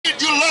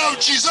of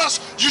Jesus,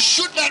 you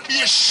should not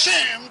be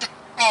ashamed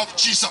of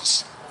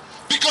Jesus.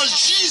 Because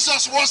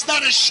Jesus was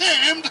not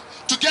ashamed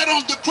to get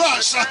on the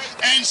cross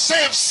and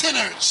save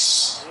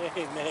sinners.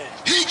 Amen.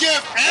 He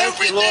gave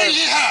everything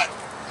he had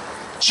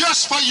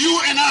just for you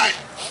and I.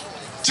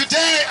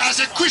 Today, as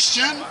a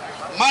Christian,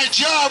 my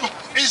job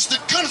is to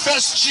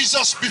confess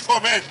Jesus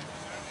before men.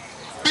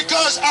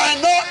 Because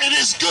I know it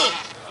is good.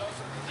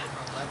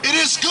 It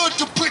is good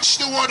to preach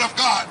the word of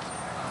God.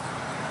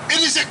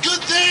 It is a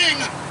good thing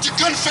to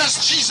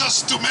confess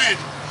Jesus to men.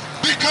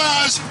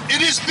 Because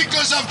it is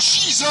because of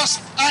Jesus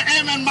I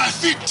am on my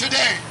feet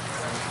today.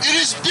 It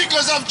is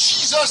because of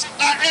Jesus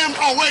I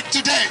am awake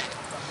today.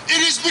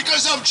 It is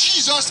because of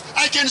Jesus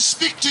I can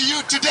speak to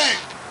you today.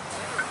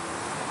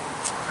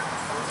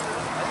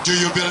 Do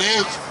you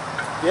believe?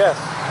 Yes.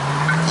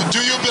 Do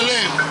you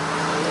believe?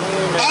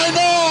 Amen. I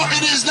know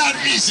it is not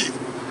easy.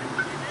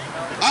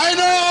 I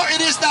know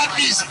it is not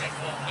easy.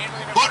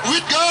 But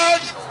with God,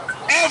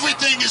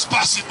 everything is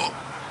possible.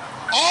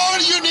 All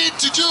you need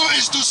to do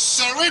is to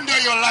surrender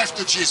your life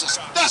to Jesus.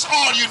 That's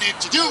all you need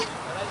to do.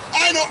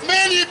 I know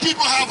many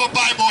people have a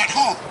Bible at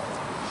home.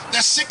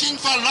 They're seeking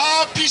for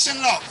love, peace, and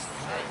love.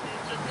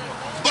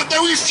 But they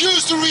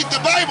refuse to read the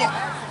Bible.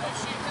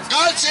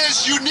 God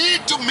says you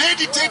need to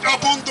meditate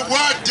upon the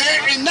word day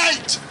and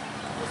night.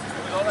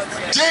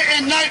 Day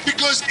and night,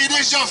 because it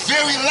is your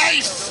very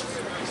life.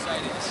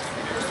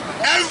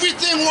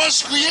 Everything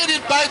was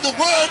created by the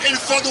word and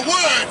for the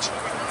word.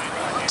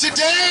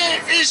 Today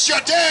is your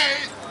day.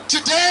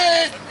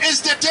 Today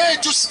is the day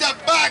to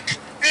step back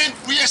and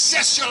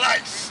reassess your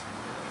life.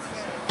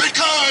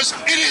 Because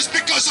it is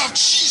because of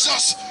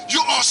Jesus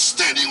you are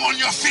standing on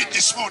your feet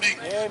this morning.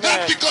 Amen.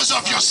 Not because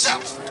of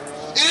yourself.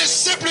 It is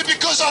simply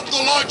because of the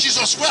Lord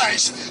Jesus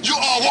Christ you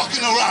are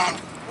walking around.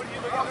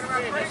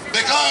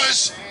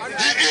 Because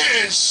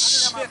He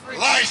is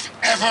life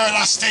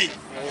everlasting.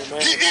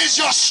 Amen. He is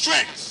your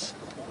strength.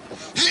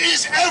 He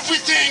is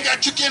everything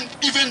that you can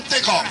even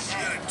think of.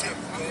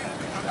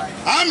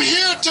 I'm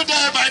here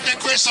today by the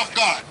grace of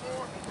God.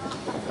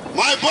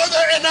 My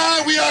brother and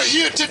I, we are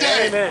here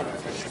today. Amen.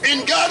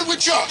 In God we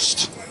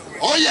trust.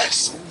 Oh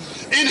yes.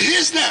 In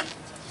His name,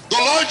 the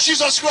Lord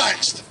Jesus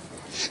Christ.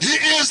 He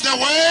is the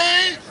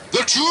way,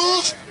 the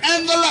truth,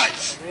 and the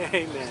life.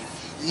 Amen.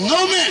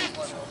 No man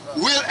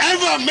will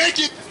ever make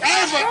it,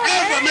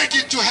 ever make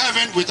it to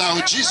heaven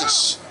without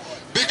Jesus.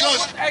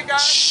 Because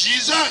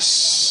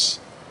Jesus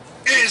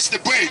is the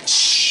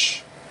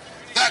bridge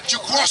that you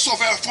cross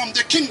over from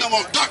the kingdom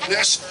of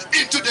darkness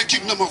into the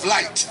kingdom of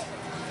light.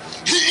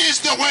 He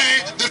is the way,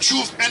 the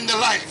truth, and the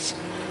life.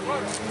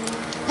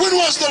 When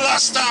was the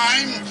last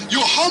time you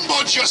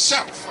humbled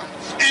yourself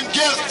and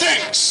gave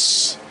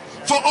thanks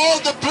for all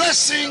the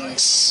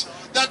blessings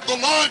that the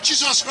Lord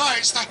Jesus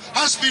Christ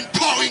has been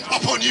pouring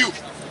upon you?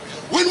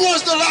 When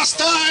was the last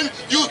time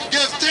you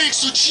gave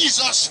thanks to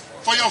Jesus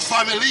for your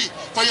family,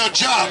 for your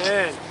job,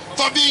 Amen.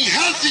 for being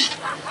healthy?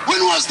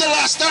 When was the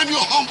last time you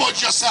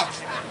humbled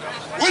yourself?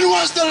 When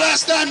was the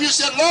last time you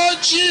said,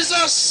 Lord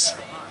Jesus,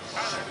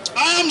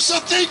 I am so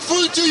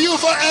thankful to you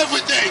for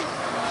everything.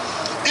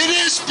 It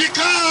is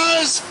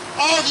because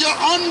of your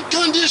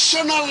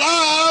unconditional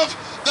love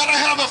that I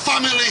have a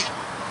family.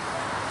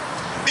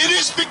 It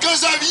is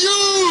because of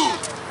you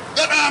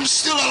that I'm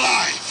still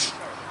alive.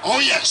 Oh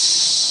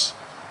yes.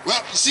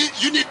 Well, you see,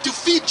 you need to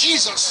feed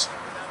Jesus,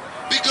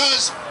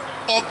 because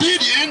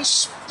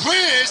obedience,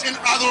 praise, and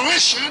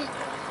adoration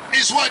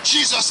is what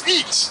Jesus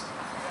eats.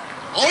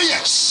 Oh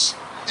yes.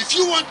 If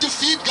you want to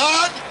feed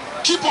God,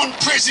 keep on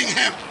praising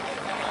Him.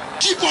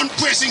 Keep on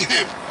praising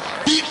Him.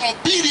 Be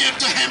obedient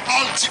to Him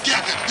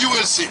altogether. You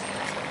will see.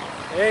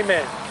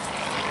 Amen.